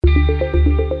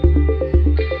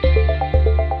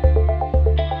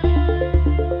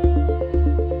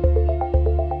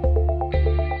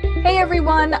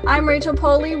everyone. I'm Rachel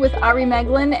Poley with Ari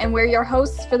Meglin, and we're your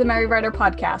hosts for the Merry Writer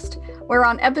podcast. We're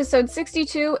on episode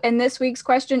 62, and this week's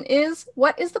question is,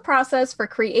 what is the process for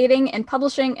creating and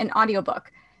publishing an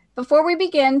audiobook? Before we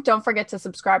begin, don't forget to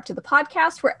subscribe to the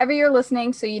podcast wherever you're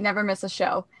listening so you never miss a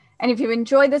show. And if you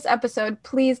enjoyed this episode,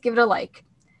 please give it a like.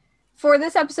 For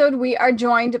this episode, we are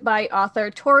joined by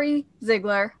author Tori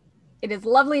Ziegler. It is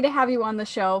lovely to have you on the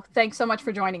show. Thanks so much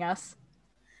for joining us.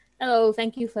 Hello,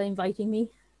 thank you for inviting me.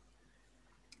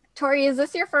 Tori, is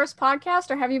this your first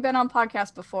podcast or have you been on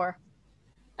podcasts before?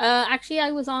 Actually,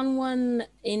 I was on one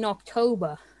in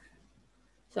October.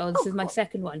 So this is my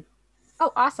second one.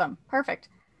 Oh, awesome. Perfect.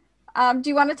 Do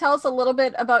you want to tell us a little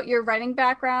bit about your writing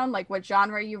background, like what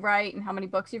genre you write and how many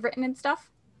books you've written and stuff?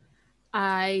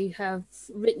 I have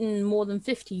written more than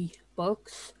 50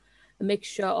 books, a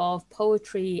mixture of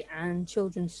poetry and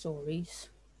children's stories.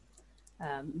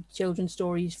 Children's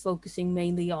stories focusing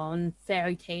mainly on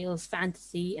fairy tales,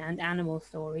 fantasy, and animal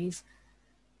stories.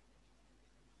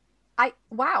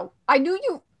 Wow. I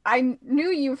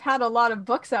knew you've had a lot of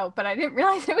books out, but I didn't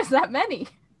realize it was that many.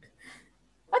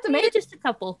 That's amazing. Yeah, just a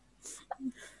couple.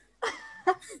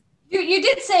 You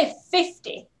did say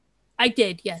 50. I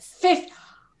did, yes. 50.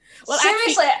 Well,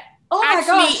 seriously? My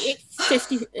gosh.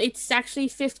 It's actually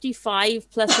 55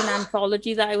 plus an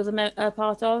anthology that I was a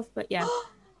part of, but yeah.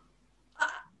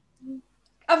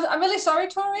 I'm really sorry,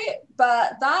 Tori,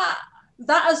 but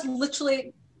that is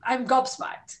literally, I'm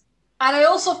gobsmacked. And I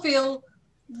also feel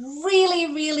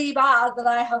really, really bad that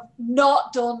I have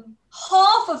not done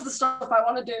half of the stuff I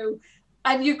want to do.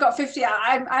 And you've got 50.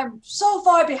 I'm so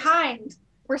far behind.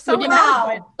 We're so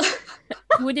proud.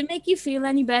 Would it make you feel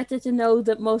any better to know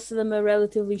that most of them are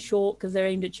relatively short because they're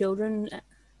aimed at children?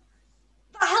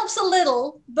 That helps a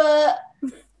little, but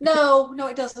no,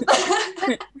 it doesn't.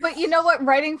 But you know what?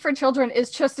 Writing for children is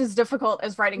just as difficult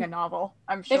as writing a novel,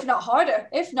 I'm sure. If not harder.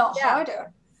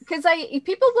 Harder. Because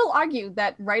people will argue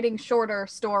that writing shorter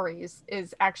stories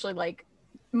is actually like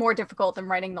more difficult than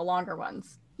writing the longer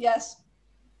ones. Yes.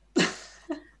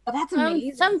 Oh, that's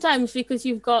amazing. Sometimes because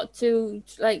you've got to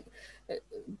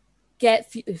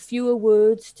get fewer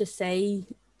words to say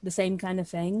the same kind of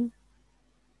thing.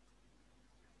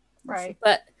 Right.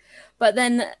 But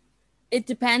then it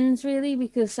depends really,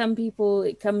 because some people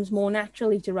it comes more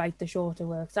naturally to write the shorter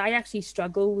works. I actually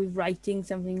struggle with writing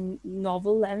something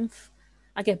novel length.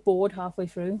 I get bored halfway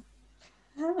through.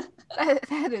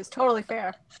 That is totally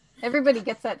fair. Everybody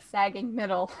gets that sagging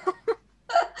middle.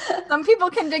 Some people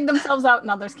can dig themselves out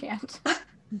and others can't.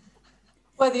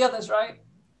 Well, the others, right?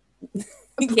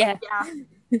 Yeah.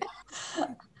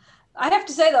 I have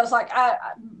to say, though, it's like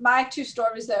my two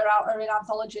stories that are out are in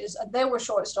anthologies, and they were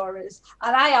short stories.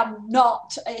 And I am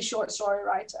not a short story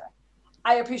writer.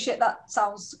 I appreciate that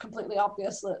sounds completely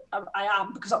obvious that I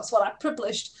am, because that's what I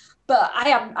published. But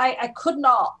I could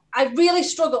not. I really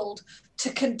struggled to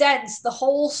condense the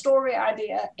whole story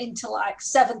idea into like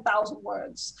 7,000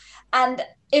 words. And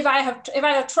if I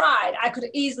had tried, I could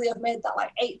easily have made that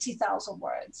like 80,000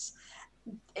 words.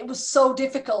 It was so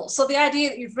difficult. So the idea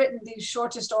that you've written these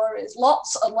shorter stories,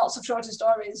 lots and lots of shorter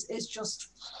stories, is just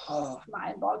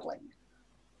mind-boggling.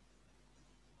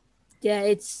 Yeah,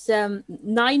 it's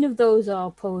 9 of those are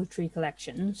poetry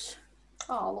collections.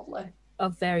 Oh, lovely.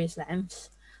 Of various lengths,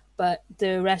 but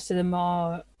the rest of them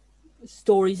are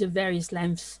stories of various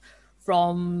lengths,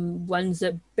 from ones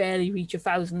that barely reach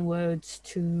 1,000 words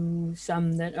to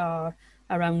some that are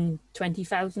around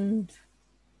 20,000.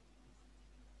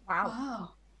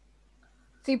 Wow.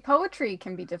 See, poetry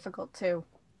can be difficult too.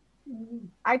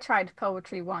 I tried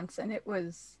poetry once and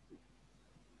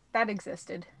that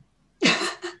existed.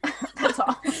 That's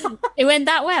all. It went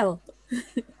that well.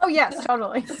 Oh yes,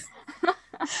 totally.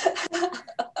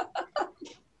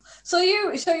 So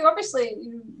you obviously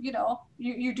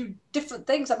you do different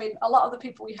things. I mean, a lot of the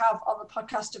people we have on the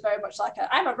podcast are very much like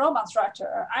I'm a romance writer,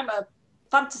 or I'm a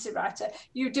fantasy writer.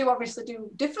 You do obviously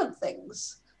do different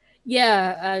things.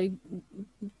 Yeah, I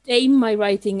aim my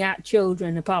writing at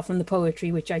children, apart from the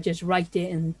poetry, which I just write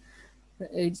it and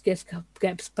it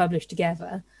gets published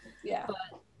together. Yeah.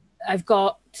 But I've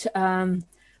got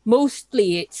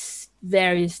mostly it's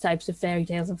various types of fairy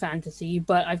tales and fantasy,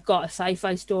 but I've got a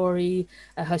sci-fi story,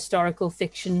 a historical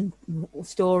fiction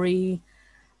story,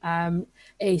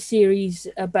 a series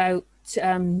about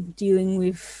dealing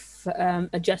with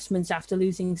adjustments after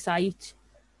losing sight.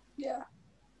 Yeah.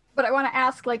 But I want to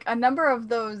ask, like, a number of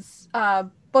those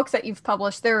books that you've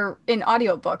published, they're in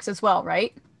audiobooks as well,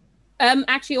 right?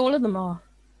 Actually, all of them are.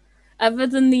 Other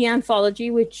than the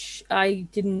anthology, which I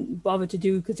didn't bother to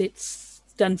do because it's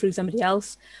done through somebody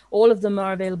else, all of them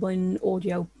are available in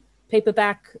audio,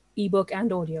 paperback, ebook,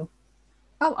 and audio.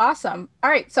 Oh, awesome. All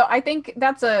right. So I think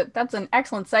that's an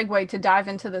excellent segue to dive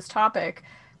into this topic,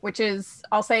 which is,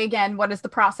 I'll say again, what is the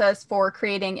process for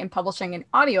creating and publishing an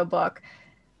audiobook?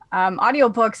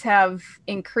 Audiobooks have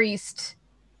increased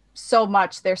so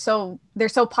much. They're so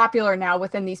popular now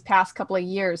within these past couple of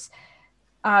years.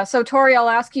 So Tori, I'll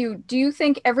ask you, do you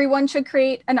think everyone should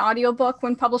create an audiobook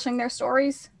when publishing their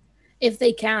stories? If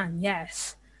they can,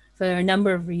 yes, for a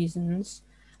number of reasons.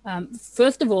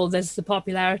 First of all, there's the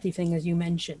popularity thing, as you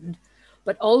mentioned,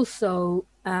 but also,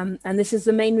 and this is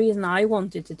the main reason I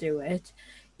wanted to do it,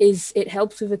 is it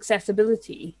helps with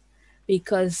accessibility,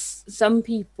 because some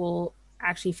people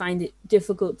actually find it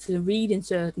difficult to read in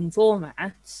certain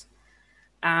formats,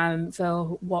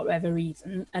 for whatever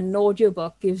reason. And an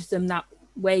audiobook gives them that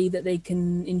way that they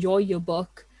can enjoy your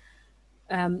book,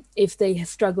 if they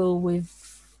struggle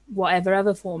with whatever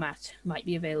other format might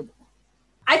be available.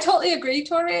 I totally agree,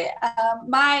 Tori.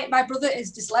 My brother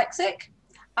is dyslexic,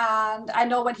 and I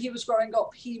know when he was growing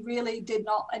up, he really did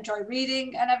not enjoy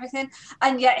reading and everything,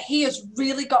 and yet he has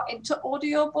really got into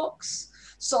audiobooks.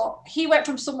 So he went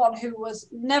from someone who was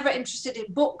never interested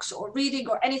in books or reading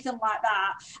or anything like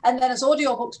that, and then as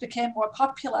audiobooks became more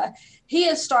popular, he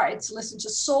has started to listen to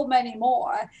so many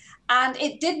more, and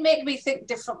it did make me think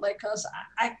differently, because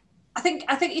I think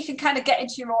you can kind of get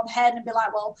into your own head and be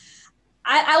like, well,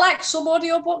 I like some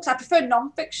audiobooks. I prefer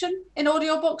non-fiction in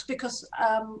audiobooks, because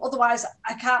otherwise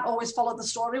I can't always follow the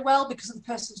story well, because of the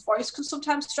person's voice can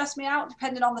sometimes stress me out,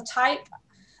 depending on the type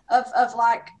of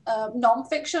like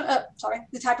non-fiction,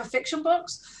 the type of fiction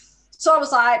books. So I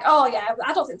was like, oh yeah,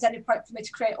 I don't think there's any point for me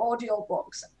to create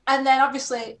audiobooks. And then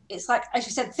obviously it's like, as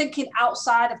you said, thinking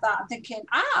outside of that and thinking,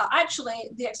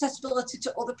 actually the accessibility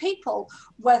to other people,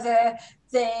 whether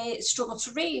they struggle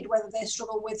to read, whether they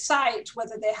struggle with sight,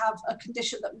 whether they have a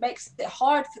condition that makes it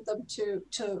hard for them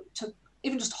to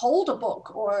even just hold a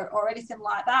book or anything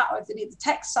like that, or if they need the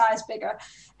text size bigger,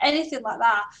 anything like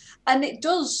that. And it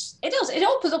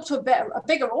opens up to a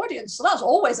bigger audience. So that's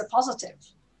always a positive.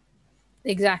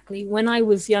 Exactly. When I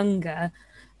was younger,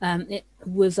 it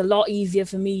was a lot easier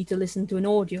for me to listen to an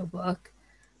audiobook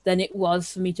than it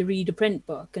was for me to read a print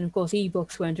book. And of course,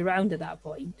 ebooks weren't around at that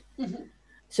point. Mm-hmm.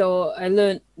 So I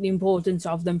learned the importance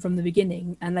of them from the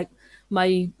beginning. And like,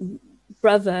 my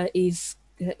brother is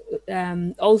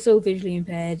also visually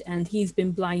impaired, and he's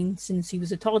been blind since he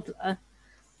was a toddler.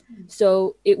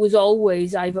 So it was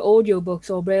always either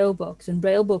audiobooks or braille books, and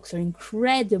braille books are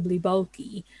incredibly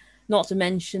bulky, not to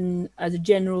mention, as a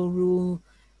general rule,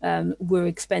 were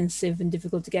expensive and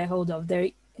difficult to get hold of. They're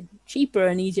cheaper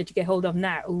and easier to get hold of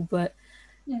now, but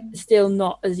still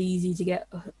not as easy to get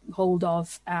hold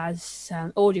of as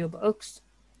audiobooks.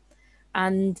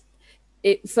 And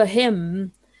for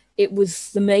him, it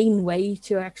was the main way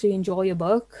to actually enjoy a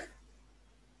book.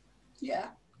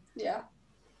 Yeah.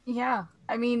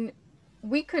 I mean,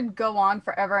 we could go on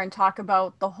forever and talk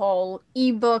about the whole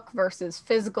ebook versus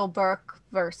physical book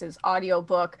versus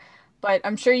audiobook, but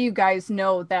I'm sure you guys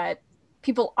know that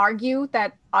people argue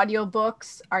that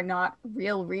audiobooks are not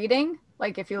real reading.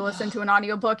 Like, if you listen to an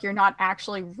audiobook, you're not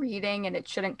actually reading and it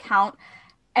shouldn't count.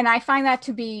 And I find that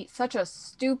to be such a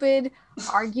stupid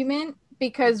argument,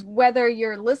 because whether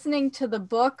you're listening to the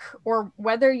book or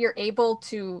whether you're able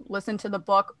to listen to the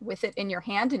book with it in your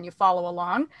hand and you follow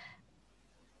along,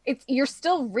 you're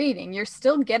still reading, you're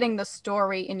still getting the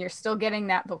story, and you're still getting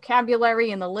that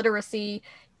vocabulary and the literacy.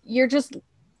 You're just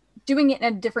doing it in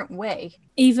a different way.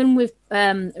 Even with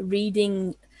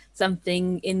reading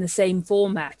something in the same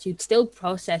format, you'd still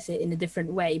process it in a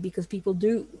different way, because people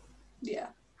do. Yeah.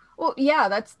 Well, yeah,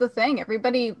 that's the thing.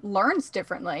 Everybody learns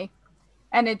differently.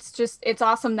 And it's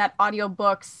awesome that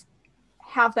audiobooks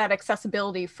have that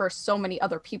accessibility for so many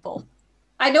other people.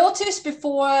 I noticed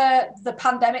before the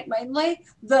pandemic mainly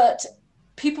that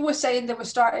people were saying they were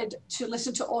started to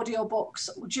listen to audiobooks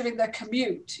during their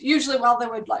commute, usually while they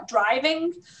were like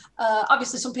driving.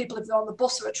 Obviously, some people, if they're on the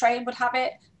bus or a train, would have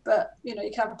it, but you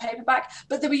can have a paperback.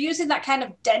 But they were using that kind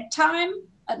of dead time,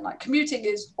 and like commuting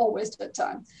is always dead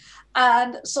time.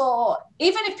 And so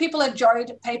even if people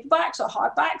enjoyed paperbacks or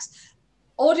hardbacks,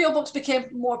 audiobooks became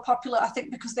more popular, I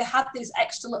think, because they had these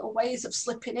extra little ways of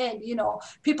slipping in.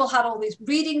 People had all these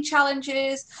reading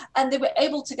challenges, and they were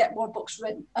able to get more books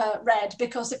read,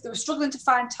 because if they were struggling to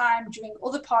find time during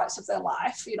other parts of their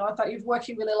life, if you're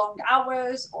working really long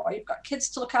hours, or you've got kids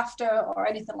to look after, or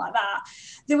anything like that,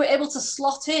 they were able to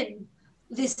slot in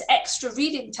this extra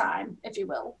reading time, if you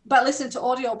will, by listening to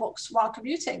audiobooks while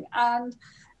commuting. And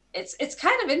it's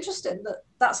kind of interesting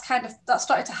that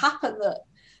started to happen, that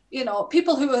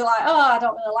people who were like, oh, I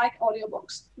don't really like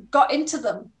audiobooks, got into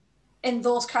them in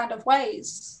those kind of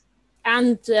ways.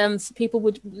 And people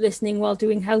would be listening while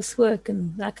doing housework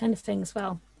and that kind of thing as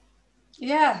well.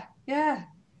 Yeah. Yeah,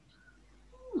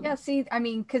 see, I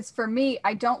mean, because for me,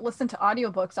 I don't listen to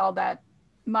audiobooks all that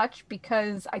much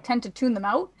because I tend to tune them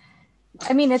out.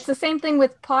 I mean, it's the same thing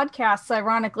with podcasts,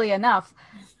 ironically enough.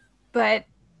 But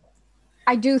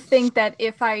I do think that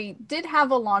if I did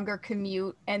have a longer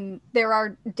commute, and there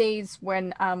are days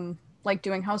when like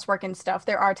doing housework and stuff,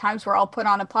 there are times where I'll put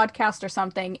on a podcast or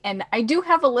something, and I do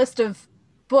have a list of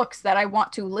books that I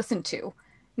want to listen to.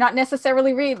 Not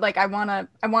necessarily read, like I want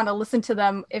to listen to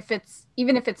them if it's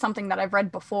even if it's something that I've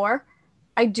read before.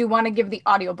 I do want to give the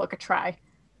audiobook a try.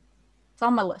 It's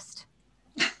on my list.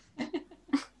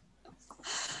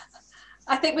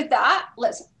 I think with that,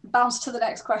 let's bounce to the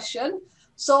next question.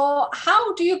 So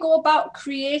how do you go about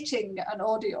creating an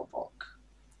audiobook?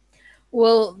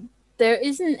 Well, there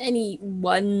isn't any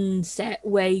one set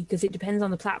way because it depends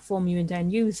on the platform you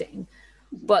intend using.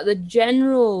 But the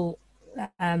general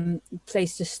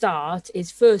place to start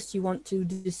is first you want to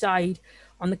decide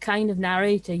on the kind of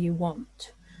narrator you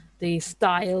want, the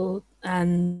style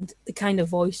and the kind of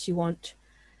voice you want,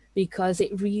 because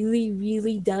it really,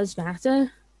 really does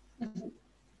matter.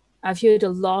 I've heard a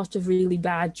lot of really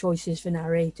bad choices for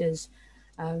narrators,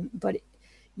 but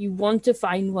you want to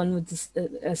find one with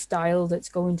a style that's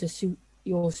going to suit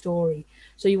your story.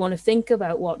 So you want to think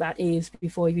about what that is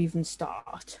before you even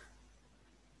start.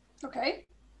 Okay.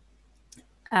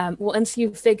 Once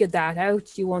you've figured that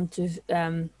out, you want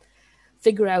to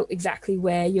figure out exactly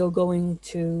where you're going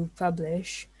to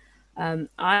publish.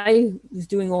 I was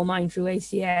doing all mine through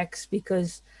ACX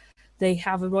because they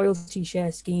have a royalty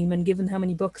share scheme, and given how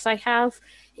many books I have,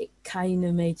 it kind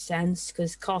of made sense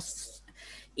because costs,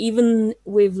 even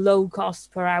with low costs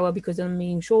per hour because I'm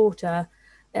being shorter,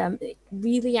 it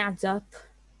really adds up.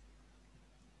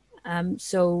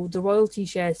 So the royalty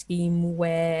share scheme,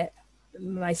 where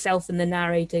myself and the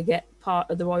narrator get part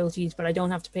of the royalties, but I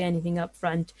don't have to pay anything up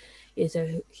front, is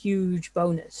a huge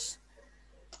bonus.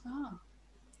 Oh.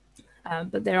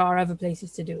 But there are other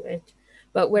places to do it.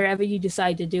 But wherever you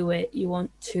decide to do it, you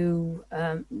want to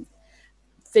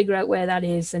figure out where that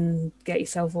is and get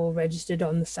yourself all registered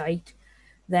on the site.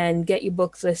 Then get your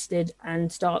books listed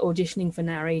and start auditioning for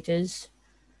narrators.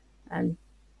 And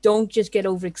don't just get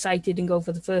overexcited and go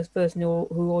for the first person who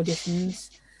auditions,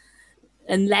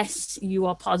 unless you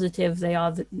are positive they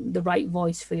are the right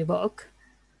voice for your book.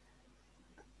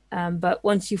 But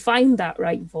once you find that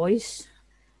right voice,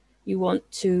 you want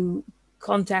to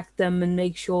contact them and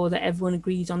make sure that everyone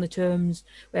agrees on the terms,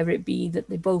 whether it be that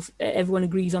everyone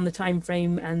agrees on the time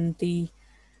frame and the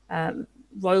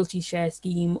royalty share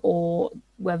scheme, or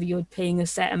whether you're paying a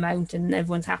set amount and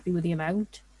everyone's happy with the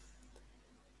amount,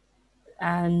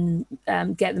 and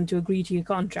get them to agree to your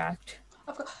contract.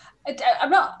 I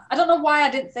don't know why I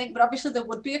didn't think, but obviously there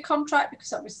would be a contract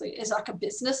because obviously it's like a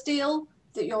business deal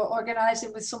that you're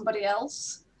organizing with somebody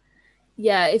else.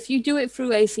 Yeah, if you do it through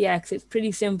ACX, it's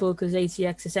pretty simple because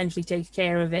ACX essentially takes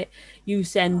care of it. You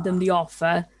send them the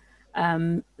offer,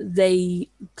 they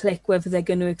click whether they're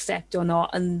going to accept or not,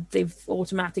 and they've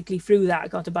automatically through that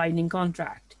got a binding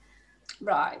contract.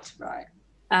 Right.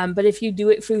 But if you do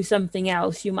it through something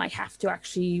else, you might have to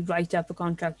actually write up a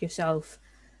contract yourself.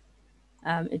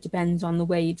 It depends on the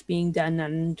way it's being done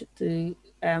and the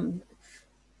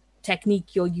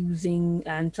technique you're using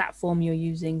and platform you're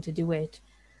using to do it.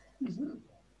 Mm-hmm.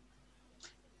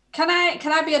 Can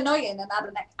I be annoying and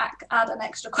add an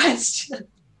extra question?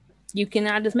 You can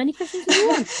add as many questions as you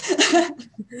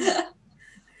want.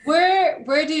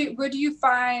 Where do you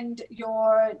find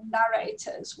your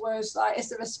narrators? Is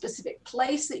there a specific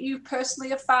place that you personally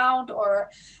have found,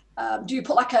 or do you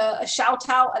put like a shout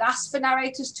out and ask for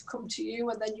narrators to come to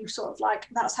you, and then you sort of like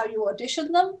that's how you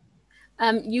audition them?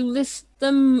 You list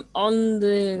them on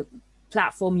the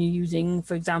platform you're using,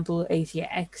 for example,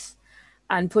 ACX,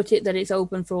 and put it that it's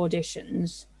open for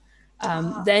auditions.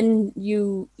 Then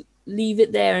you leave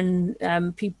it there,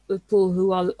 and people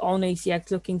who are on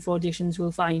ACX looking for auditions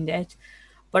will find it.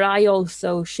 But I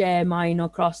also share mine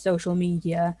across social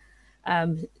media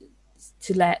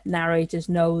to let narrators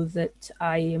know that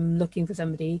I am looking for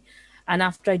somebody. And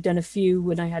after I'd done a few,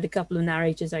 when I had a couple of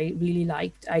narrators I really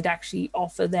liked, I'd actually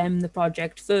offer them the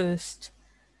project first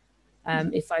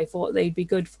if I thought they'd be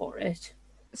good for it.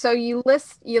 So you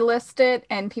list it,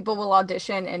 and people will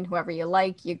audition, and whoever you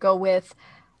like, you go with.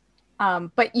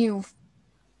 But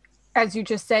as you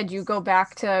just said, you go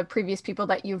back to previous people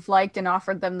that you've liked and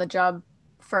offered them the job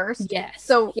first. Yes.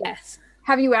 So yes.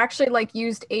 Have you actually like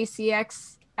used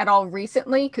ACX at all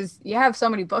recently? Because you have so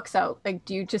many books out. Like,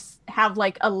 do you just have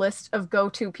like a list of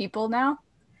go-to people now?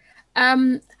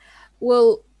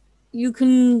 Well, you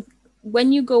can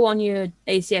when you go on your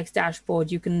ACX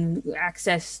dashboard, you can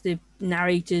access the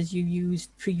narrators you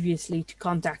used previously to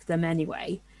contact them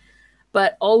anyway.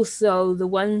 But also the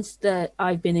ones that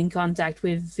I've been in contact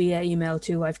with via email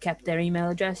too, I've kept their email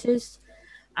addresses.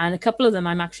 And a couple of them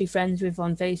I'm actually friends with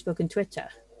on Facebook and Twitter.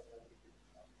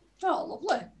 Oh,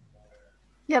 lovely.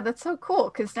 Yeah, that's so cool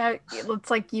because now it looks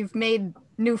like you've made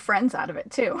new friends out of it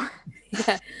too.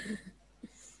 Yeah.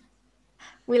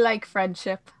 We like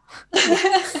friendship,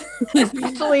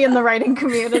 especially in the writing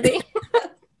community.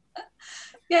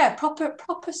 Yeah, proper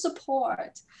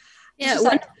support. Yeah, Just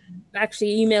one like,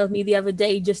 actually emailed me the other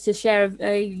day just to share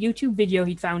a YouTube video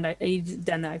he'd done that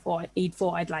he'd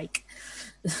thought I'd like.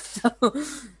 So,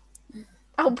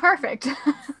 Oh, perfect.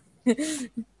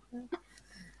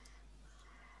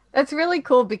 That's really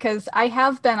cool because I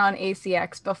have been on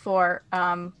ACX before.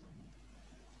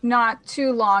 Not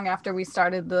too long after we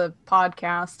started the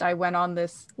podcast, I went on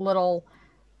this little,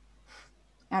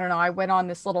 I don't know, I went on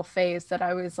this little phase that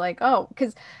I was like, oh,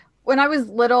 because when I was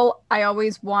little, I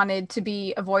always wanted to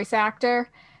be a voice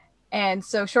actor. And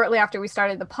so shortly after we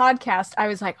started the podcast, I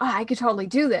was like, oh, I could totally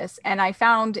do this. And I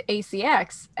found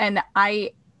ACX and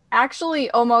I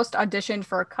actually almost auditioned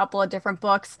for a couple of different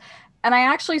books. And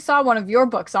I actually saw one of your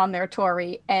books on there,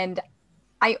 Tori, and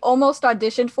I almost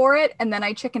auditioned for it. And then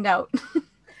I chickened out.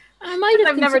 I might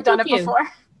have I've never done it you. before.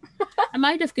 I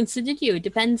might have considered you. It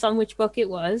depends on which book it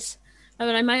was. I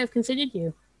mean, I might have considered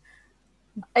you.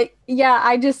 I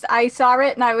saw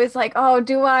it and I was like, oh,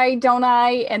 do I, don't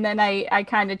I? And then I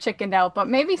kind of chickened out, but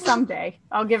maybe someday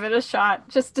I'll give it a shot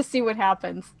just to see what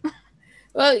happens.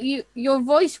 Well, your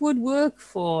voice would work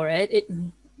for it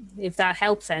if that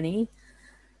helps any.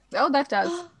 Oh, that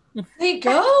does. there you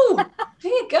go.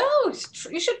 There you go.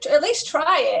 You should at least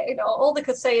try it. You know, all they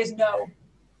could say is no.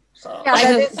 So Yeah,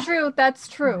 that is true. That's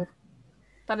true.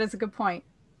 That is a good point.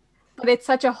 But it's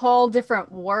such a whole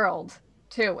different world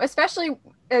too, especially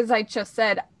as I just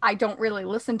said, I don't really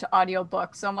listen to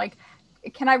audiobooks. So I'm like,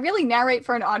 can I really narrate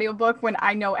for an audiobook when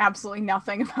I know absolutely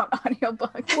nothing about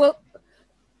audiobooks? Well,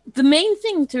 the main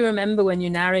thing to remember when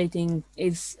you're narrating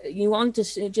is you want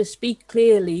to just speak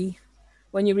clearly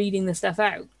when you're reading the stuff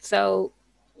out. So,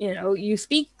 you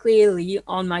speak clearly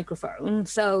on microphone,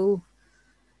 so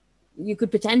you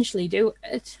could potentially do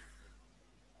it.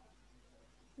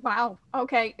 Wow.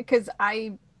 Okay. Because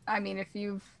I mean, if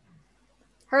you've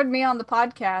heard me on the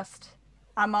podcast,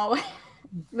 I'm always,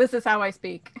 this is how I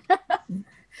speak.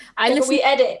 We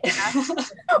edit.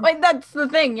 Wait, that's the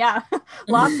thing. Yeah.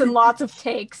 Lots and lots of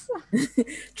takes.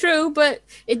 True, but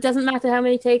it doesn't matter how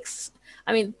many takes.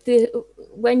 I mean,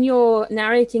 when you're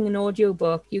narrating an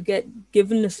audiobook, you get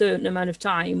given a certain amount of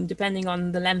time, depending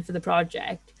on the length of the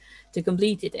project, to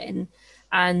complete it in.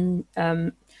 And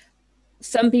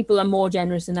some people are more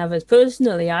generous than others.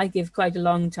 Personally, I give quite a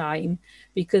long time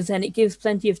because then it gives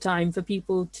plenty of time for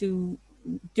people to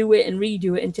do it and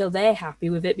redo it until they're happy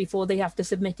with it before they have to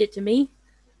submit it to me.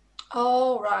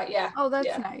 Oh, right. Yeah. Oh,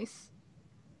 that's nice.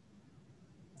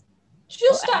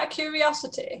 Just out of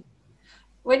curiosity,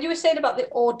 when you were saying about the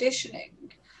auditioning,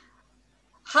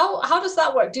 how does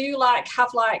that work? Do you have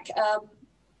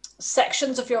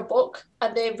sections of your book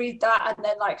and they read that and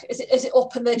then is it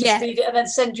up and they just read it and then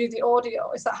send you the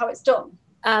audio? Is that how it's done?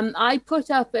 I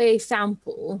put up a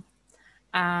sample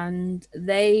and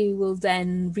they will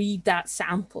then read that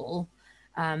sample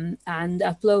and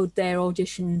upload their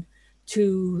audition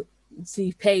to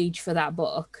the page for that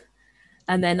book.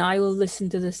 And then I will listen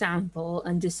to the sample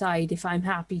and decide if I'm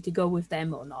happy to go with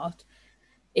them or not.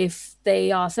 If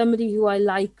they are somebody who I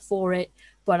like for it,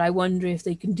 but I wonder if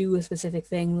they can do a specific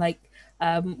thing, like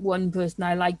one person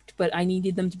I liked, but I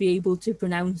needed them to be able to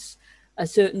pronounce a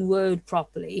certain word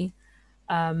properly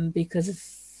because of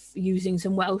using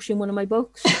some Welsh in one of my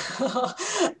books.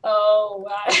 Oh,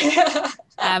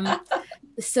 wow.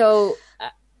 So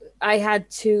I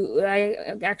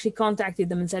actually contacted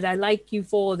them and said, I like you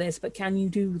for this, but can you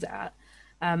do that?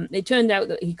 It turned out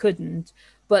that he couldn't,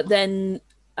 but then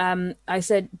I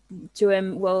said to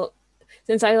him, well,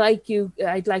 since I like you,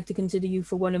 I'd like to consider you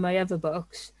for one of my other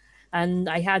books. And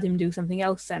I had him do something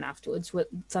else then afterwards.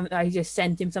 I just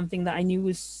sent him something that I knew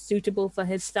was suitable for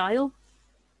his style.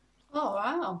 Oh,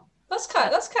 wow. That's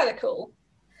kind of cool.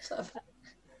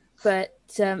 But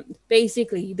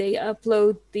basically, they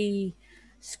upload the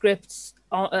scripts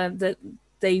that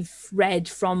they've read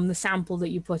from the sample that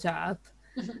you put up,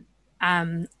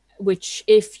 which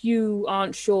if you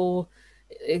aren't sure,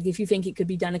 if you think it could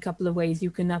be done a couple of ways,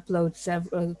 you can upload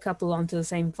a couple onto the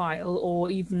same file or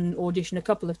even audition a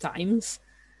couple of times.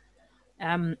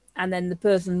 And then the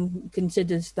person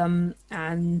considers them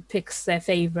and picks their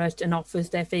favorite and offers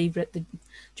their favorite the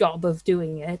job of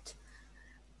doing it.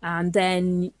 and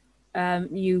then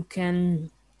you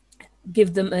can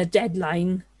give them a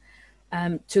deadline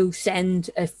to send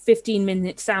a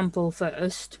 15-minute sample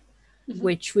first,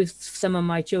 which with some of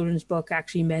my children's book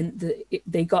actually meant that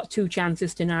they got 2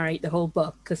 chances to narrate the whole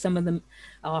book, because some of them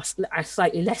are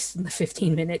slightly less than the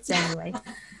 15 minutes anyway.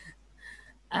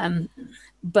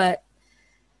 But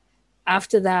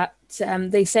after that,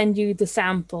 they send you the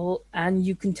sample, and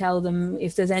you can tell them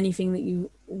if there's anything that you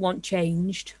want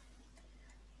changed.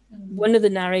 One of the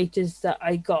narrators that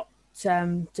I got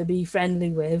to be friendly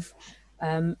with,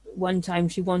 one time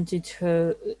she wanted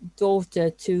her daughter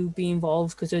to be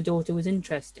involved because her daughter was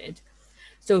interested.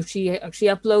 So she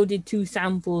uploaded 2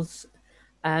 samples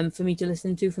for me to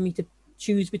listen to, for me to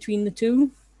choose between the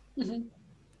 2.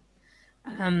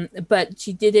 But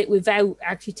she did it without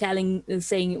actually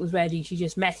saying it was ready. She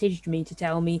just messaged me to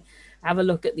tell me, have a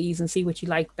look at these and see what you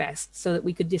like best, so that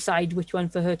we could decide which one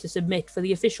for her to submit for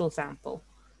the official sample.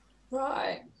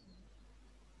 Right.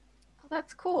 Oh,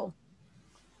 that's cool.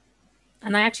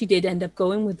 And I actually did end up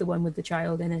going with the one with the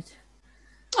child in it.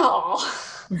 Oh.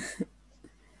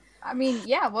 I mean,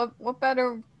 yeah, what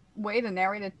better way to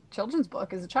narrate a children's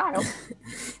book as a child?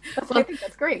 I think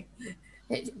that's great.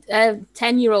 A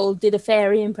 10-year-old did a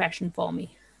fairy impression for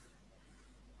me.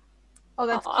 Oh,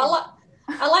 that's cute.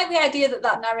 I like the idea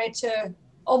that narrator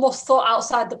almost thought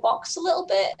outside the box a little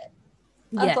bit.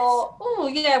 I Yes. thought, oh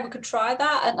yeah, we could try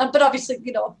that, but obviously,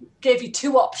 gave you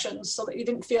 2 options so that you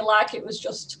didn't feel like it was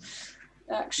just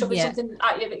shoving something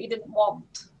at you that you didn't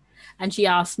want. And she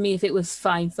asked me if it was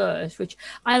fine first, which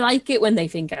I like it when they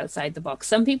think outside the box.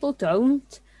 Some people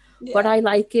don't, but I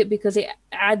like it because it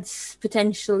adds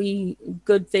potentially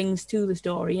good things to the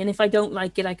story. And if I don't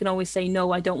like it, I can always say,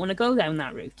 no, I don't want to go down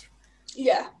that route.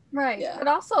 Yeah. Right. Yeah. But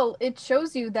also it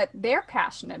shows you that they're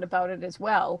passionate about it as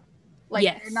well. Like,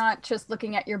 they're not just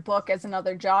looking at your book as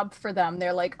another job for them.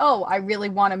 They're like, oh, I really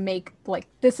want to make, like,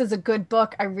 this is a good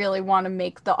book. I really want to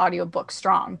make the audiobook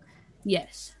strong.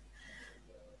 Yes.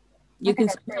 You can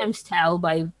sometimes tell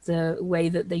by the way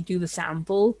that they do the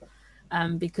sample,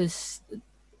 because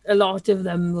a lot of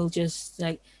them will just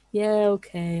like, yeah,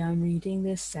 okay, I'm reading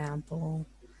this sample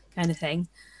kind of thing.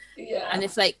 Yeah. And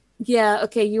it's like, yeah,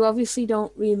 okay, you obviously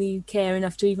don't really care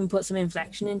enough to even put some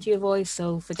inflection into your voice,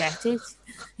 so forget it.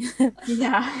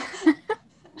 Yeah.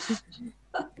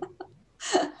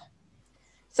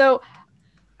 So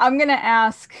I'm going to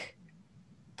ask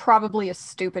probably a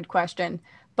stupid question,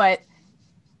 but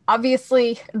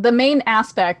obviously the main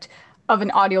aspect of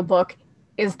an audiobook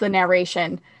is the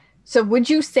narration. So would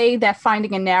you say that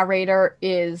finding a narrator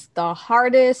is the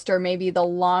hardest or maybe the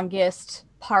longest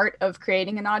part of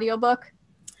creating an audiobook?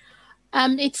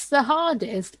 It's the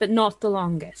hardest, but not the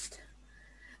longest.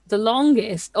 The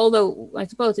longest, although I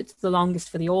suppose it's the longest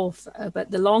for the author,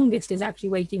 but the longest is actually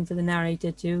waiting for the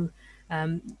narrator to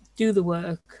do the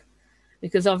work.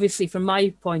 Because obviously, from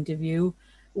my point of view,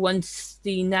 once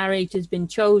the narrator's been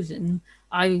chosen,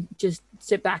 I just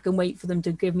sit back and wait for them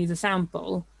to give me the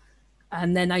sample.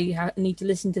 And then I need to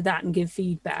listen to that and give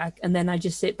feedback. And then I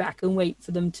just sit back and wait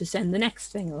for them to send the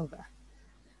next thing over.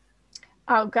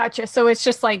 Oh, gotcha. So it's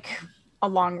just like a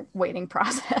long waiting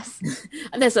process.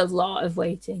 And there's a lot of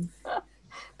waiting.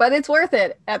 But it's worth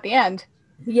it at the end.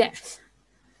 Yes.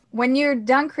 When you're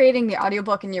done creating the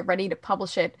audiobook and you're ready to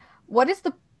publish it, what is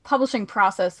the publishing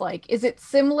process like? Is it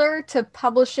similar to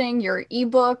publishing your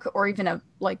ebook or even a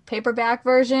like paperback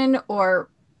version, or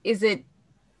is it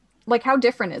like, how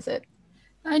different is it?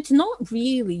 It's not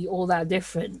really all that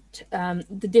different.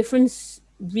 The difference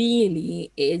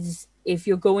really is if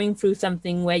you're going through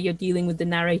something where you're dealing with the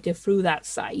narrator through that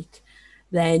site,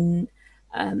 then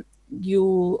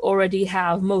you'll already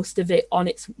have most of it on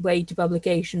its way to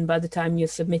publication by the time you're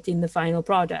submitting the final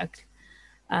product.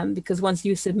 Because once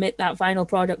you submit that final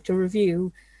product to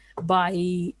review by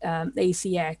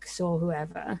ACX or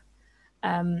whoever,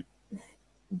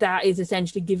 that is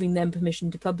essentially giving them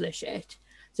permission to publish it.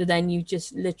 So then you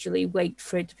just literally wait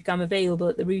for it to become available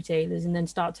at the retailers and then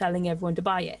start telling everyone to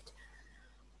buy it.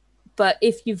 But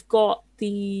if you've got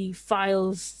the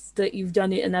files that you've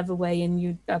done it another way and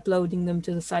you're uploading them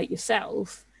to the site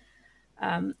yourself,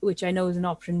 which I know is an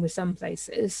option with some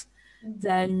places,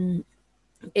 then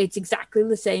it's exactly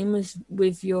the same as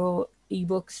with your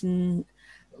ebooks and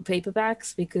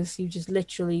paperbacks, because you just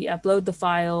literally upload the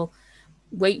file,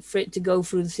 wait for it to go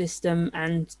through the system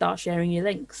and start sharing your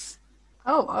links.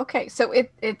 Oh, okay. So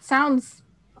it sounds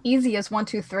easy as 1,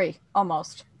 2, 3,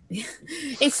 almost.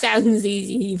 It sounds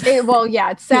easy. Well,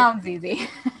 yeah, it sounds easy.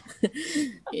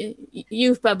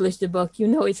 You've published a book, you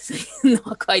know it's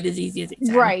not quite as easy as it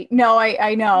sounds. Right. No,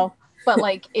 I know. But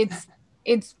like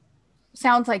it's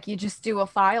sounds like you just do a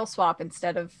file swap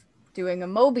instead of doing a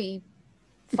Mobi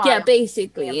file. Yeah,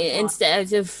 basically,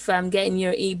 instead of getting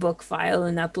your ebook file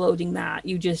and uploading that,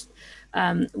 you just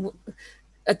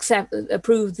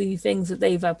approve the things that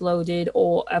they've uploaded,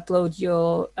 or upload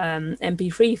your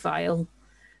MP3 file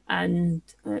and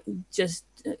just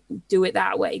do it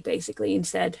that way, basically,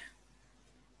 instead.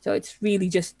 So it's really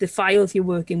just the files you're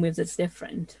working with that's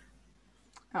different.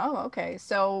 Oh, okay.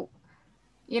 So,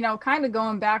 kind of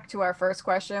going back to our first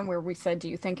question where we said, do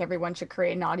you think everyone should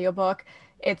create an audiobook?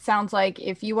 It sounds like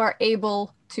if you are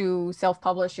able to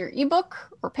self-publish your ebook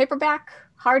or paperback,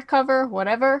 hardcover,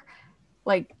 whatever,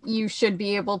 like you should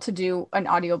be able to do an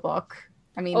audiobook.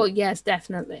 I mean, oh, yes,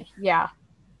 definitely. Yeah.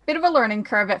 Bit of a learning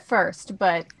curve at first,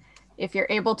 but if you're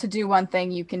able to do one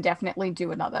thing, you can definitely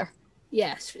do another.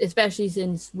 Yes, especially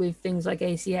since with things like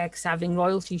ACX having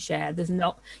royalty share, there's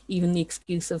not even the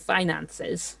excuse of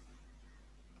finances.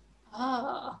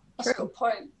 That's a good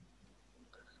point.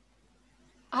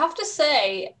 I have to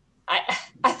say,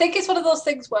 I think it's one of those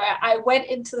things where I went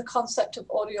into the concept of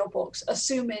audiobooks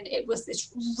assuming it was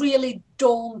this really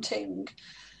daunting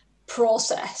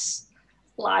process.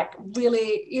 Like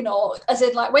really, as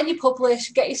in like when you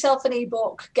publish, get yourself an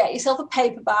ebook, get yourself a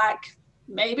paperback,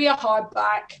 maybe a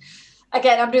hardback.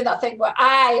 Again, I'm doing that thing where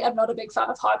I am not a big fan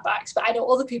of hardbacks, but I know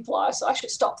other people are, so I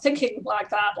should stop thinking like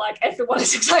that, like everyone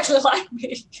is exactly like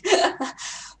me.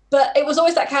 But it was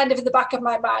always that kind of in the back of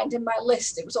my mind, in my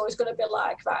list, it was always going to be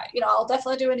like, right, I'll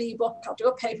definitely do an ebook, I'll do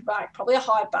a paperback, probably a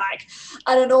hardback,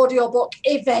 and an audiobook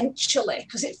eventually,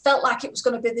 because it felt like it was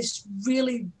going to be this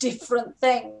really different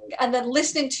thing. And then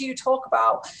listening to you talk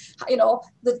about,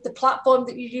 the platform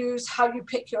that you use, how you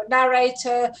pick your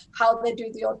narrator, how they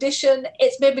do the audition,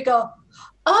 it's made me go,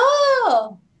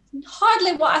 oh,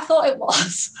 hardly what I thought it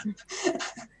was.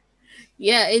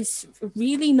 Yeah, it's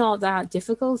really not that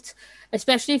difficult,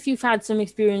 especially if you've had some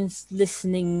experience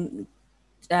listening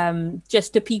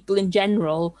just to people in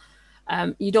general.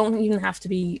 You don't even have to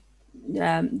be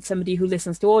somebody who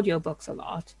listens to audiobooks a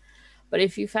lot. But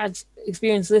if you've had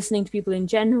experience listening to people in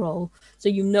general, so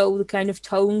you know the kind of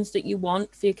tones that you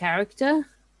want for your character,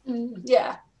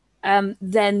 yeah,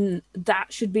 then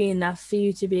that should be enough for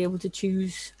you to be able to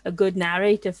choose a good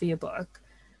narrator for your book.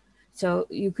 So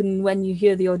you can, when you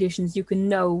hear the auditions, you can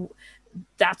know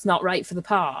that's not right for the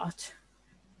part.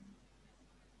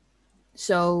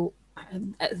 So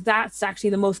that's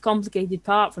actually the most complicated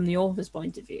part from the author's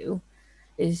point of view,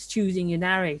 is choosing your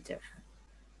narrator.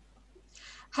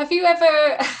 Have you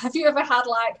ever had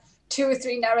like 2 or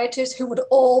 3 narrators who would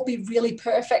all be really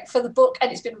perfect for the book,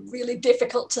 and it's been really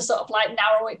difficult to sort of like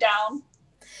narrow it down?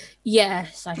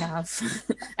 Yes, I have.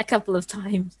 A couple of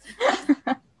times.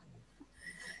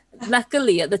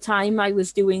 Luckily, at the time, I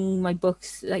was doing my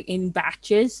books like in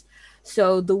batches.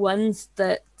 So the ones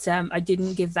that I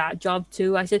didn't give that job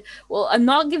to, I said, well, I'm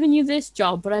not giving you this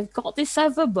job, but I've got this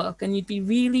other book and you'd be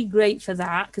really great for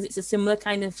that because it's a similar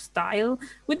kind of style.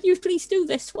 Would you please do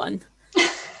this one?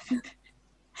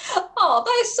 Oh,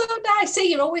 that is so nice.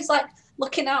 See, you're always like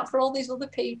looking out for all these other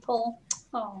people.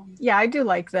 Oh. Yeah, I do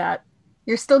like that.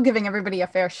 You're still giving everybody a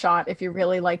fair shot if you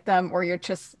really like them, or you're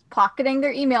just pocketing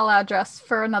their email address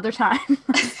for another time.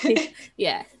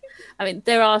 Yeah. I mean,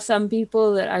 there are some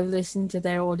people that I've listened to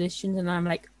their auditions and I'm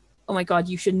like, oh my God,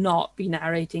 you should not be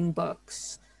narrating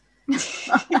books. Is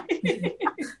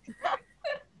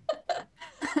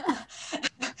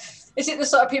it the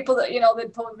sort of people that,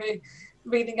 they'd probably be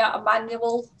reading out a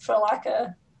manual for like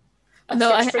a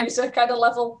fridge freezer kind of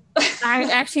level?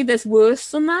 Actually, there's worse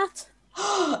than that.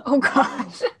 Oh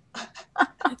gosh.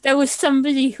 There was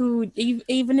somebody who,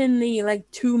 even in the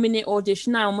 2-minute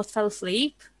audition, I almost fell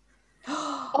asleep.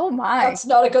 Oh my. That's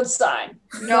not a good sign.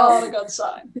 Not a good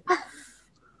sign.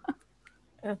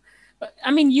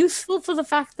 I mean, useful for the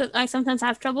fact that I sometimes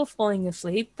have trouble falling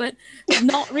asleep, but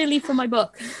not really for my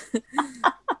book.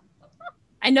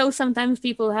 I know sometimes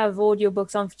people have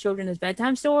audiobooks on for children as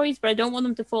bedtime stories, but I don't want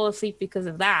them to fall asleep because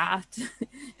of that.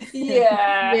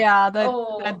 Yeah. Yeah,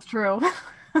 that's true.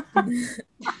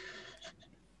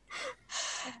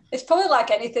 It's probably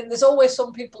like anything. There's always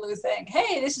some people who think,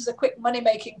 hey, this is a quick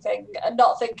money-making thing, and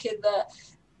not thinking that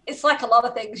it's like a lot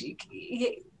of things.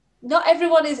 Not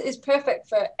everyone is perfect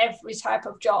for every type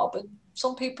of job, and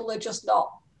some people are just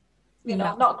not,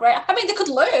 not great. I mean, they could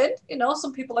learn.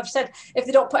 Some people have said if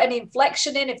they don't put any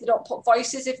inflection in, if they don't put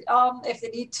voices if they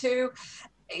need to,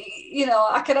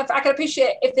 I can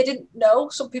appreciate if they didn't know.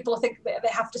 Some people think that they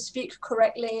have to speak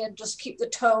correctly and just keep the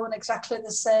tone exactly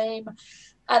the same.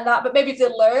 And that, but maybe if they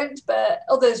learned, but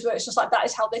others where it's just like that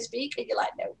is how they speak, and you're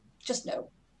like, no, just no.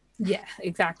 Yeah,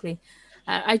 exactly.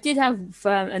 I did have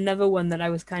another one that I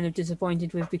was kind of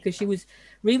disappointed with because she was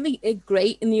really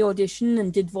great in the audition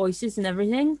and did voices and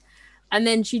everything. And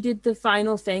then she did the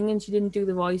final thing and she didn't do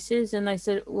the voices. And I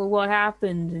said, well, what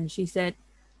happened? And she said,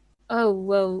 oh,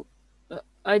 well,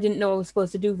 I didn't know I was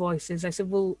supposed to do voices. I said,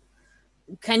 well,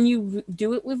 can you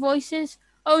do it with voices?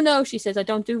 Oh, no, she says, I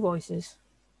don't do voices.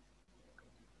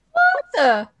 What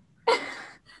the?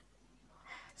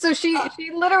 So she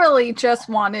literally just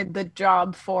wanted the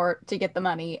job to get the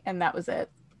money, and that was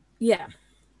it. Yeah.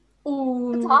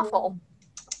 Ooh. It's awful.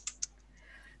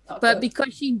 But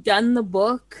because she'd done the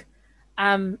book,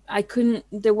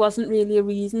 there wasn't really a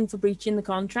reason for breaching the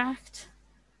contract.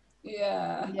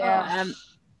 Yeah.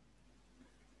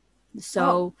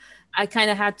 So I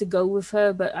kind of had to go with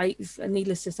her, but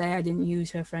needless to say, I didn't use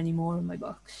her for any more of my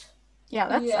books. Yeah,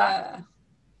 that's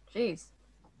jeez.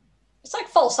 It's like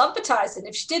false advertising.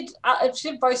 If she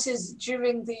did voices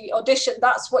during the audition,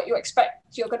 that's what you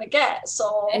expect you're going to get.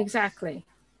 So exactly.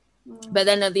 But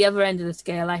then at the other end of the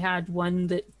scale, I had one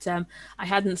that I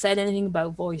hadn't said anything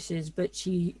about voices, but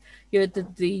the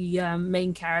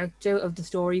main character of the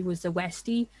story was a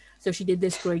Westie, so she did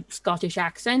this great Scottish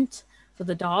accent for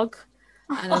the dog,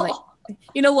 and I was like,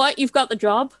 you know what, you've got the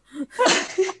job.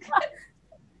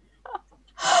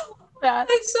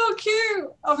 It's so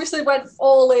cute. Obviously went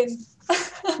all in.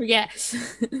 Yes.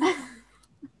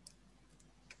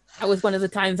 That was one of the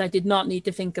times I did not need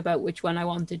to think about which one I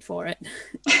wanted for it.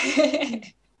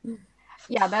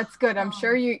 Yeah, that's good. I'm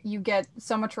sure you get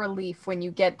so much relief when you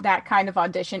get that kind of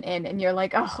audition in and you're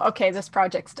like, oh, okay, this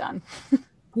project's done.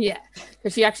 Yeah,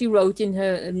 because she actually wrote in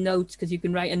her notes, because you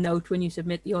can write a note when you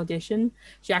submit the audition.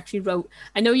 She actually wrote,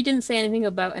 I know you didn't say anything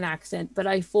about an accent, but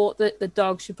I thought that the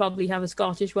dog should probably have a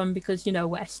Scottish one because,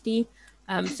 Westie.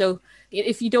 So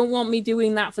if you don't want me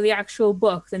doing that for the actual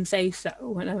book, then say so.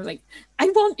 And I was like, I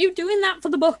want you doing that for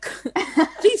the book.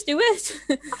 Please do it.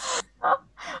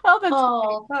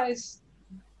 Oh, nice.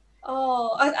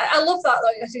 Oh, I love that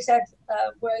though, as you said,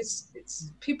 where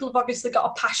it's people have obviously got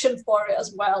a passion for it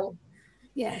as well.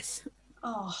 Yes.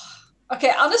 Oh,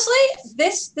 okay. Honestly,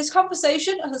 this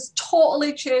conversation has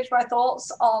totally changed my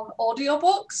thoughts on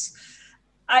audiobooks.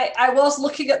 I was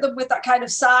looking at them with that kind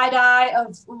of side eye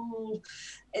of, ooh,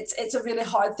 it's a really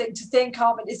hard thing to think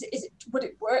of, and would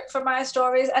it work for my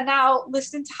stories? And now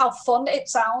listening to how fun it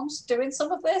sounds doing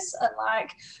some of this, and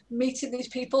like meeting these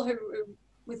people who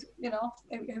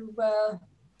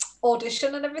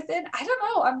audition and everything. I don't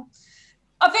know.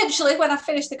 Eventually, when I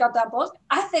finish the goddamn book,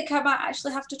 I think I might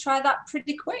actually have to try that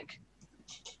pretty quick.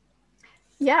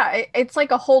 Yeah, it's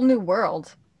like a whole new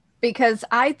world. Because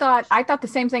I thought the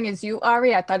same thing as you,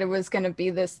 Ari. I thought it was going to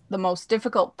be the most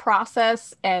difficult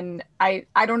process. And I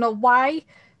don't know why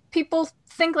people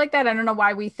think like that. I don't know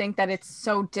why we think that it's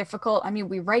so difficult. I mean,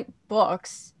 we write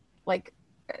books, like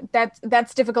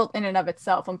that's difficult in and of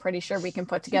itself. I'm pretty sure we can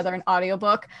put together an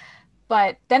audiobook.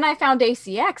 But then I found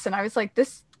ACX and I was like,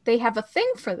 they have a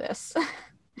thing for this,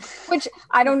 which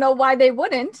I don't know why they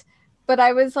wouldn't. But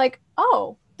I was like,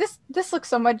 oh, this looks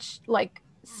so much like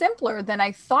simpler than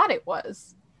I thought it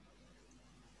was.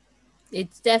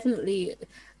 It's definitely,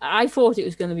 I thought it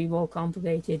was going to be more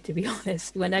complicated, to be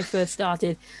honest. When I first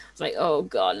started, I was like, oh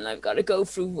God, and I've got to go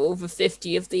through over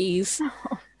 50 of these.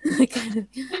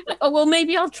 Oh, well,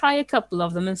 maybe I'll try a couple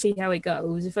of them and see how it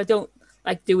goes. If I don't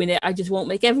like doing it, I just won't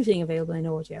make everything available in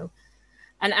audio.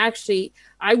 And actually,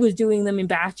 I was doing them in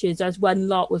batches. As one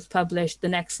lot was published, the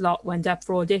next lot went up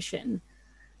for audition.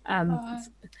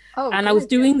 I was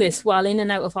doing this while in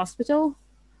and out of hospital.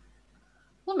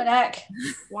 Luminac.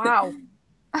 Wow.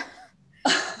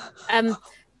 A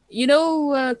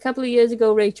couple of years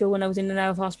ago, Rachel, when I was in and out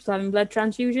of hospital having blood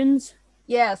transfusions?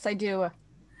 Yes, I do.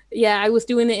 Yeah, I was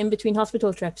doing it in between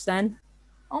hospital trips then.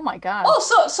 Oh my God.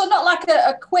 Oh, so not like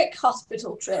a quick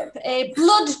hospital trip, a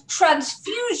blood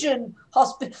transfusion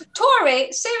hospital.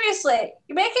 Tori, seriously,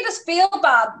 you're making us feel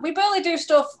bad. We barely do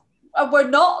stuff, and we're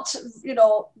not,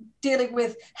 dealing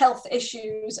with health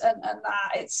issues and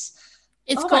that. It's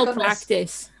called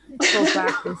practice. It's called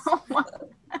practice.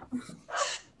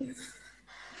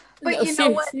 But no, you know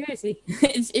what? Seriously,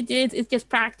 it's just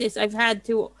practice. I've had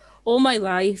to all my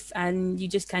life, and you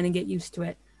just kind of get used to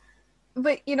it.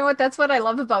 But you know what? That's what I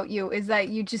love about you, is that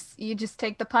you just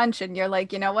take the punch and you're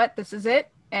like, you know what? This is it.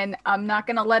 And I'm not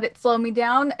going to let it slow me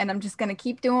down. And I'm just going to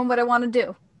keep doing what I want to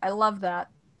do. I love that.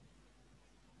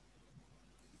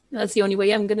 That's the only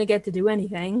way I'm going to get to do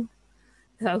anything.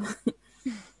 So.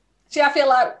 See, I feel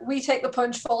like we take the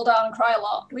punch, fall down and cry a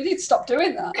lot. We need to stop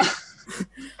doing that.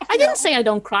 I didn't say I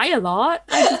don't cry a lot.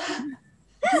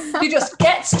 You just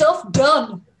get stuff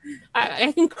done.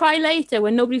 I can cry later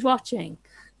when nobody's watching.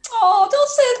 Oh, don't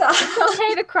say that. It's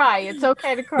okay to cry. It's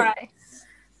okay to cry.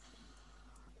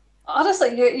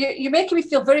 Honestly, you're making me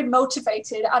feel very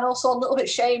motivated and also a little bit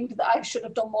shamed that I should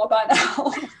have done more by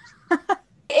now.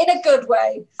 In a good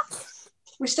way.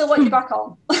 We still want you back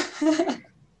on.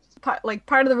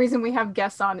 Part of the reason we have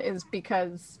guests on is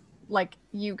because like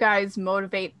you guys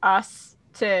motivate us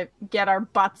to get our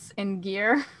butts in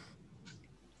gear.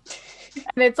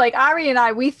 And it's like Ari and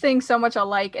I, we think so much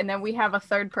alike, and then we have a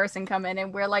third person come in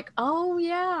and we're like, oh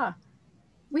yeah,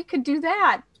 we could do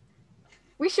that.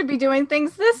 We should be doing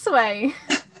things this way.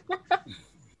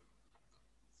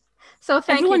 So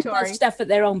thank Everyone you, Tori. does stuff at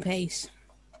their own pace.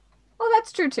 Well,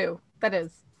 that's true too. That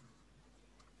is.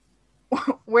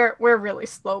 We're really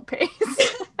slow paced.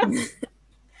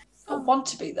 I want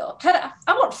to be though. I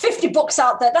want 50 books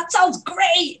out there. That sounds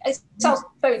great. It sounds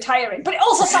very tiring, but it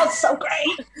also sounds so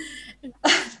great.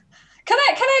 Can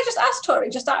I just ask Tori,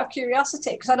 just out of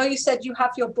curiosity, because I know you said you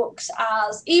have your books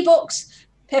as ebooks,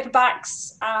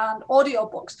 paperbacks, and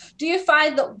audiobooks. Do you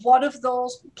find that one of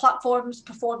those platforms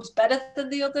performs better than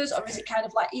the others, or is it kind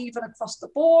of like even across the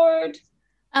board?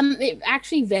 It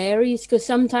actually varies, because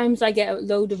sometimes I get a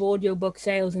load of audiobook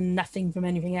sales and nothing from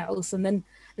anything else, and then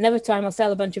another time I'll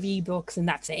sell a bunch of ebooks and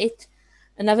that's it.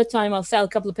 Another time I'll sell a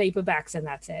couple of paperbacks and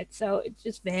that's it. So it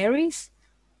just varies.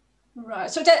 Right.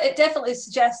 So it definitely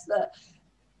suggests that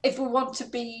if we want to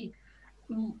be,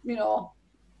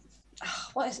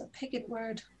 what is a pigid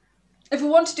word? If we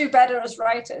want to do better as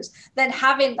writers, then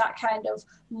having that kind of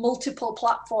multiple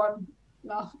platform,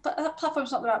 no, but that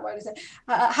platform's not the right word, is it?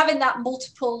 Having that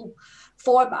multiple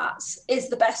formats is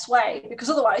the best way, because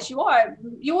otherwise you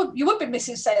would be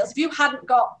missing sales if you hadn't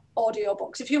got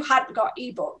audiobooks, if you hadn't got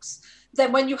ebooks.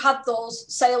 Then when you had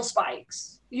those sales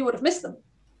spikes, you would have missed them.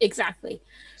 Exactly.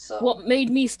 So what made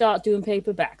me start doing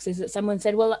paperbacks is that someone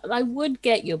said, well, I would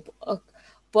get your book,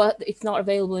 but it's not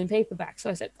available in paperback. So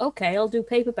I said, okay, I'll do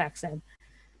paperbacks then.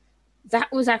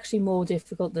 That was actually more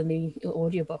difficult than the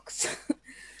audiobooks.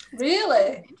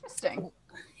 Really? Interesting.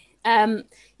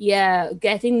 Yeah,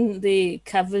 getting the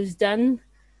covers done.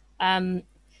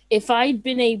 If I'd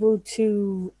been able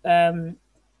to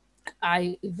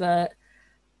either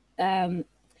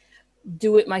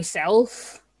do it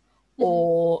myself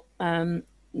or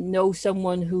know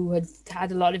someone who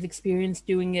had a lot of experience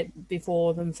doing it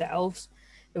before themselves,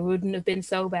 it wouldn't have been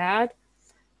so bad.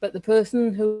 But the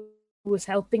person who was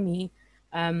helping me,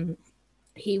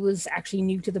 he was actually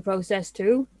new to the process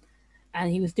too, and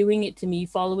he was doing it to me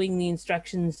following the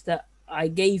instructions that I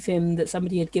gave him that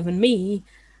somebody had given me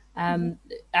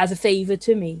as a favor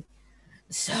to me.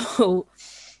 So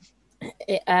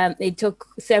it took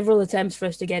several attempts for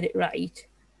us to get it right.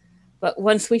 But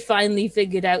once we finally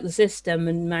figured out the system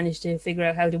and managed to figure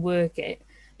out how to work it,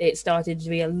 it started to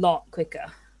be a lot quicker.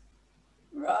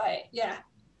 Right, yeah.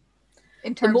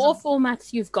 The more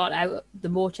formats you've got out, the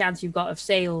more chance you've got of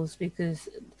sales, because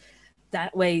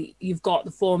that way you've got the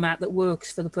format that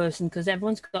works for the person, because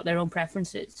everyone's got their own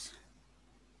preferences.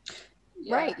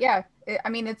 Yeah. Right, yeah. I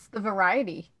mean, it's the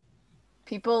variety.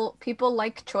 People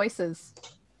like choices.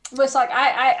 Well, it's like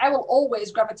I will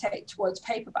always gravitate towards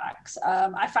paperbacks.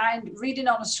 I find reading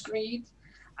on a screen,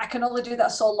 I can only do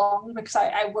that so long because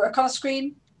I work on a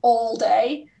screen all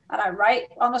day and I write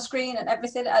on a screen and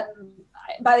everything. And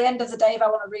by the end of the day, if I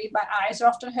want to read, my eyes are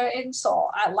often hurting. So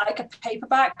I like a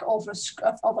paperback over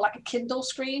like a Kindle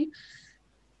screen.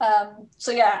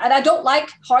 So yeah, and I don't like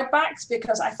hardbacks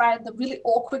because I find them really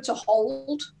awkward to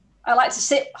hold. I like to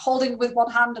sit holding with one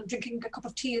hand and drinking a cup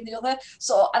of tea in the other.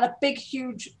 So, and a big,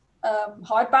 huge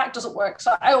hardback doesn't work.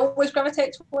 So I always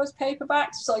gravitate towards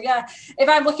paperbacks. So yeah, if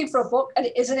I'm looking for a book and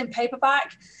it isn't in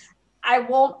paperback, I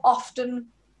won't often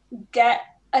get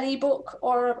an ebook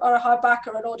or a hardback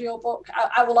or an audiobook.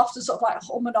 I will often sort of like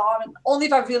hum and on, and only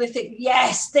if I really think,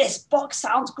 yes, this book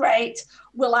sounds great,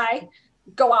 will I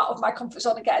go out of my comfort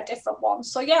zone and get a different one.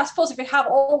 So yeah, I suppose if you have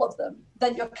all of them,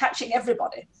 then you're catching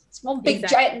everybody. It's one big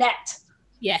giant net.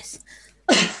 Yes.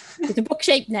 It's a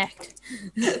book-shaped net.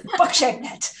 Book-shaped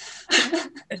net.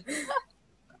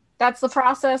 That's the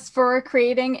process for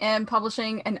creating and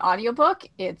publishing an audiobook.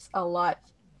 It's a lot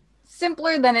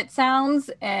simpler than it sounds,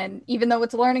 and even though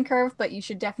it's a learning curve, but you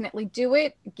should definitely do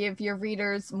it. Give your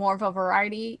readers more of a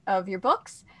variety of your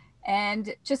books,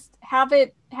 and just have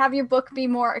your book be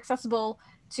more accessible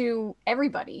to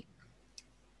everybody.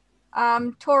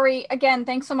 Tori, again,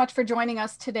 thanks so much for joining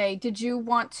us today. Did you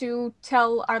want to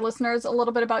tell our listeners a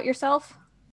little bit about yourself?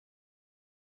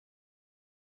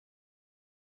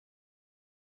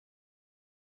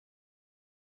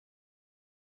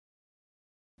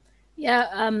 Yeah,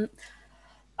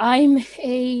 I'm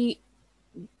a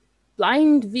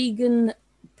blind vegan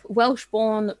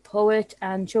Welsh-born poet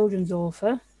and children's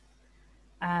author,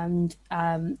 and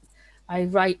I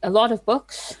write a lot of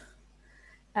books,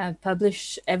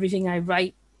 publish everything I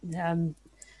write,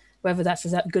 whether that's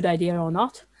a good idea or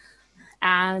not,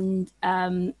 and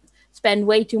spend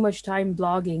way too much time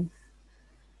blogging,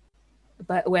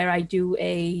 but where I do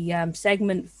a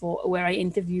segment where I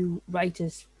interview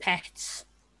writers' pets,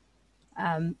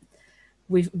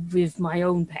 with my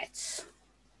own pets.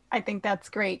 I think that's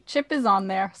great. Chip is on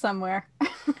there somewhere.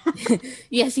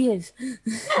 Yes, he is.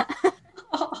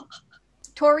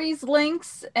 Tori's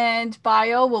links and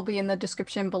bio will be in the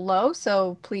description below,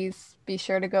 so please be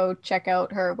sure to go check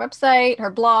out her website,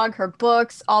 her blog, her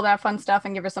books, all that fun stuff,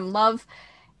 and give her some love.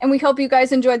 And we hope you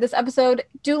guys enjoyed this episode.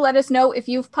 Do let us know if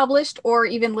you've published or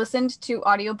even listened to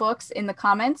audiobooks in the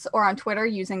comments or on Twitter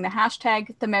using the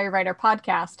hashtag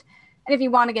 #TheMerryWriterPodcast. And if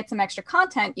you want to get some extra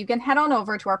content, you can head on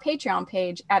over to our Patreon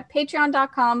page at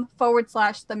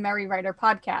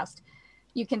patreon.com/TheMerryWriterPodcast.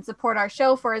 You can support our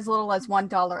show for as little as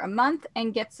 $1 a month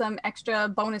and get some extra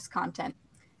bonus content.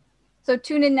 So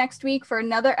tune in next week for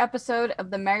another episode of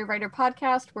the Merry Writer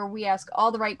Podcast, where we ask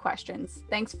all the right questions.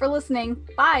 Thanks for listening.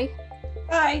 Bye.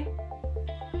 Bye.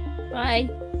 Bye.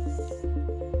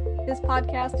 This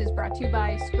podcast is brought to you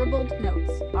by Scribbled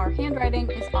Notes. Our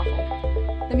handwriting is awful.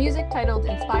 The music titled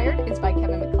Inspired is by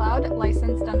Kevin MacLeod,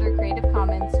 licensed under